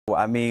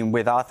I mean,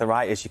 with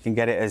arthritis, you can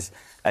get it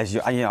as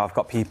you know, I've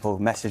got people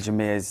messaging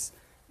me as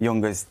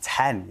young as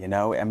 10, you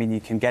know? I mean,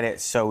 you can get it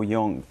so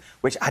young,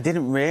 which I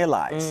didn't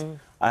realise.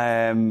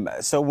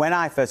 So when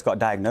I first got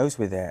diagnosed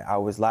with it, I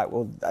was like,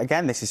 well,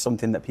 again, this is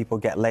something that people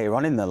get later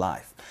on in their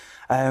life.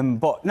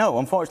 But no,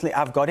 unfortunately,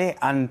 I've got it,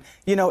 and,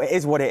 you know, it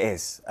is what it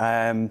is.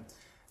 You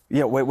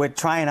know, we're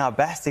trying our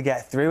best to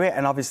get through it,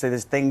 and obviously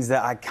there's things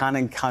that I can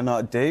and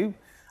cannot do.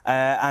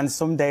 And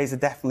some days are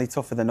definitely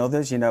tougher than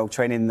others. You know,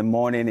 training in the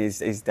morning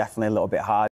is definitely a little bit hard.